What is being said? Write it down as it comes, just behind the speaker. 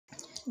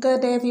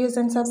Good day viewers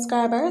and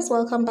subscribers,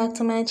 welcome back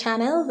to my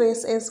channel.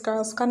 This is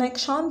Girls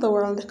Connection, the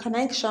World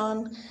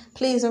Connection.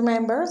 Please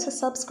remember to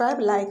subscribe,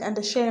 like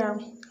and share.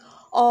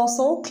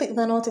 Also click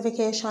the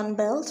notification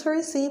bell to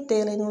receive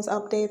daily news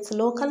updates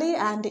locally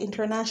and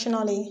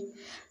internationally.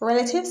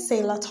 Relatives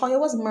say Latoya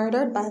was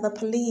murdered by the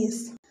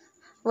police.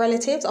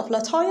 Relatives of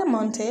Latoya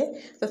Monte,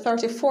 the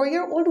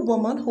 34-year-old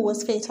woman who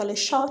was fatally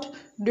shot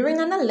during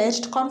an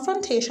alleged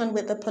confrontation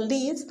with the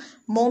police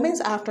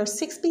moments after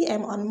 6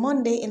 p.m. on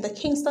Monday in the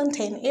Kingston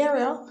 10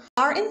 area,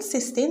 are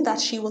insisting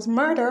that she was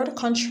murdered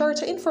contrary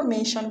to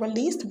information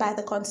released by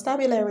the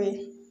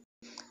constabulary.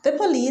 The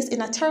police,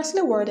 in a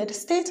tersely worded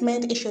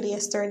statement issued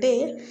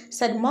yesterday,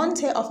 said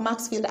Monte of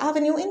Maxfield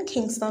Avenue in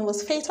Kingston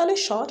was fatally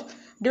shot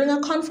during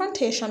a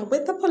confrontation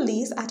with the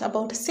police at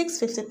about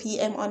 6:50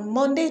 p.m. on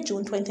Monday,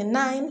 June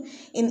 29,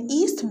 in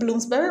East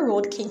Bloomsbury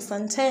Road,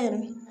 Kingston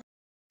 10.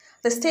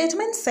 The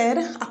statement said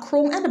a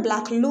chrome and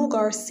black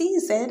Luger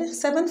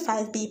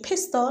CZ-75B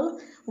pistol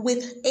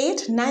with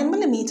 8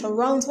 9mm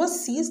rounds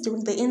was seized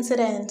during the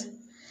incident.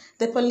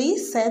 The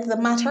police said the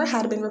matter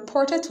had been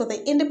reported to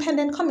the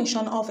Independent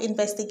Commission of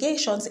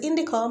Investigations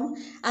 (INDICOM)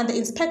 and the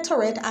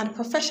Inspectorate and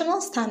Professional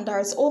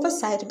Standards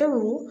Oversight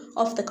Bureau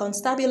of the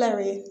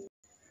Constabulary.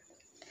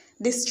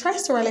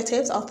 Distressed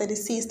relatives of the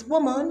deceased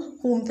woman,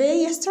 whom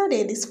they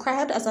yesterday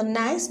described as a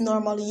nice,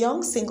 normal,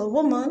 young, single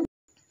woman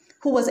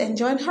who was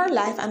enjoying her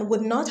life and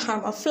would not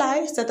harm a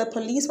fly, said the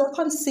police were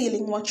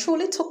concealing what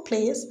truly took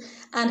place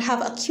and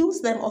have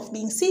accused them of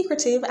being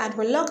secretive and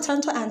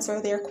reluctant to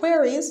answer their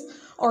queries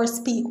or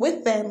speak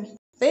with them.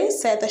 They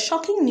said the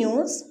shocking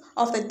news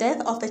of the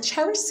death of the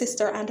cherished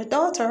sister and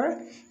daughter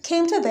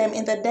came to them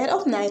in the dead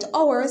of night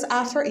hours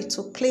after it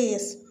took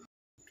place.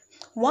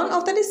 One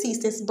of the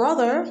deceased's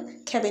brother,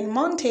 Kevin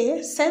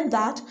Monte, said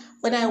that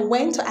when I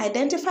went to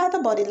identify the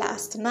body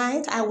last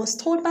night, I was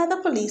told by the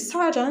police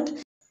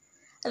sergeant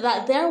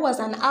that there was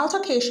an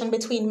altercation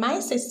between my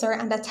sister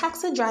and a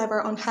taxi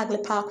driver on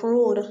Hagley Park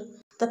Road.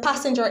 The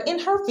passenger in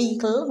her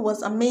vehicle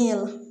was a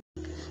male.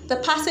 The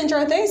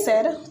passenger, they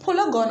said, pulled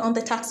a gun on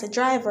the taxi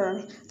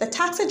driver. The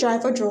taxi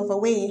driver drove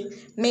away,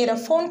 made a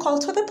phone call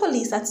to the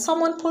police that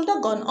someone pulled a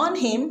gun on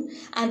him,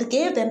 and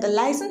gave them the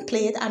license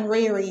plate and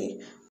rarity,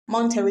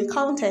 Monte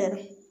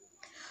recounted.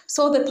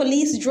 So the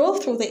police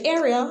drove through the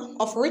area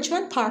of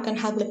Richmond Park and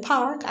Hagley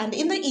Park, and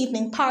in the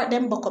evening part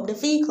them buck up the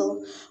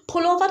vehicle,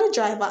 pull over the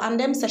driver, and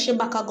them say she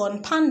back a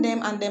gun pan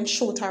them and them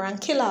shoot her and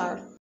kill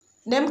her.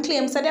 Them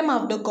claims that them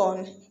have the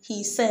gun,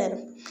 he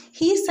said.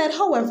 He said,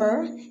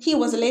 however, he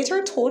was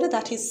later told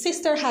that his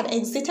sister had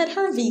exited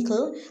her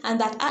vehicle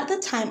and that at the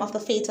time of the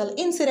fatal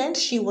incident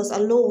she was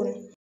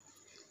alone.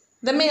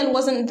 The male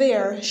wasn't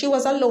there. She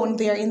was alone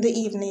there in the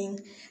evening.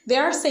 They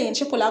are saying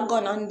she pulled a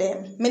gun on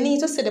them. Me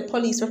need to see the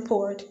police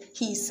report,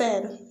 he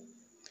said.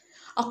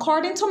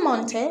 According to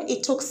Monte,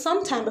 it took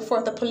some time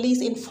before the police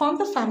informed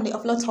the family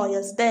of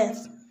Latoya's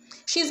death.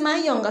 She's my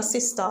younger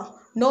sister.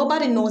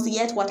 Nobody knows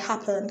yet what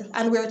happened,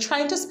 and we're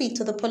trying to speak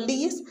to the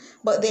police,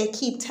 but they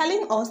keep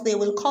telling us they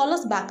will call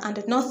us back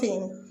and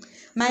nothing.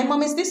 My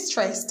mom is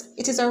distressed.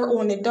 It is her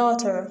only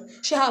daughter.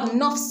 She have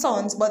enough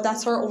sons, but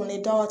that's her only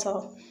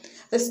daughter.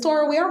 The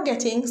story we are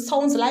getting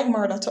sounds like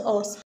murder to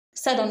us,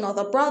 said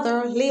another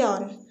brother,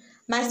 Leon.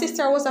 My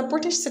sister was a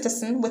British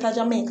citizen with a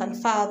Jamaican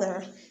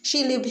father.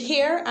 She lived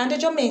here and in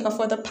Jamaica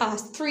for the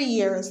past 3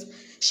 years.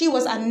 She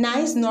was a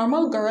nice,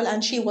 normal girl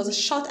and she was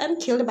shot and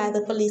killed by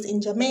the police in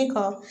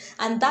Jamaica.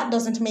 And that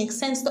doesn't make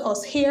sense to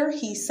us here,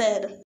 he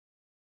said.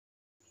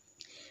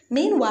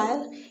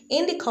 Meanwhile,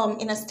 INDICOM,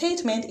 in a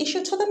statement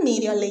issued to the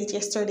media late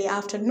yesterday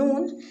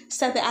afternoon,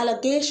 said the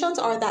allegations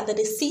are that the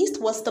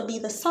deceased was to be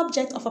the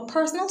subject of a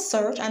personal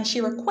search and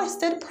she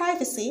requested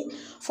privacy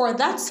for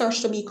that search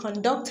to be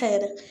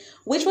conducted,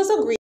 which was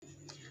agreed.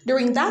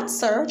 During that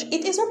search,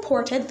 it is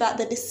reported that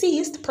the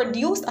deceased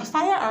produced a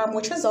firearm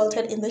which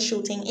resulted in the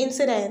shooting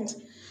incident.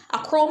 A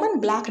chrome and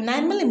black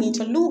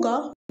 9mm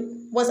Luger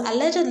was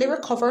allegedly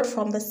recovered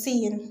from the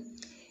scene.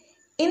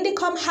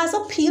 INDICOM has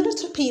appealed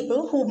to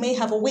people who may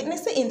have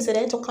witnessed the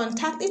incident to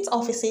contact its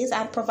offices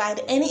and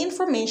provide any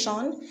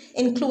information,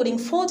 including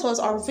photos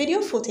or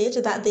video footage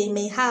that they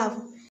may have.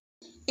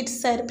 It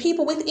said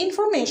people with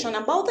information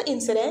about the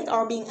incident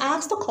are being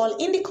asked to call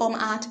INDICOM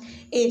at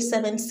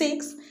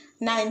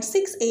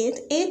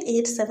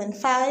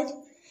 876-968-8875,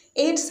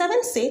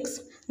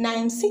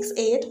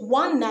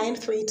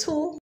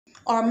 876-968-1932,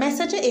 or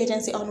message the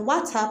agency on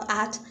WhatsApp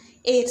at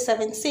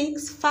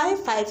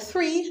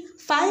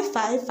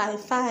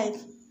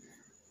 876-553-5555.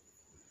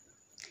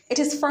 It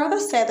is further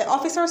said the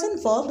officers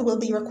involved will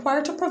be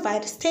required to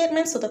provide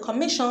statements to the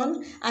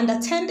Commission and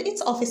attend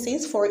its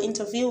offices for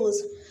interviews.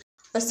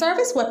 The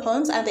service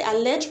weapons and the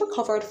alleged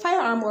recovered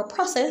firearm were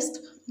processed,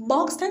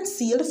 boxed and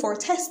sealed for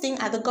testing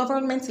at the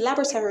government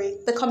laboratory.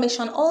 The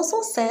Commission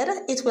also said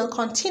it will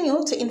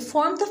continue to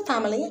inform the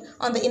family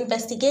on the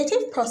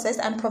investigative process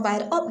and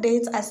provide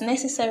updates as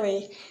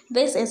necessary.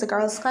 This is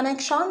Girls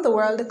Connection, the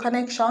World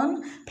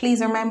Connection.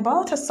 Please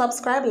remember to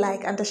subscribe,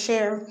 like and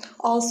share.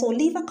 Also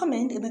leave a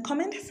comment in the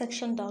comment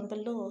section down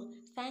below.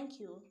 Thank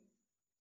you.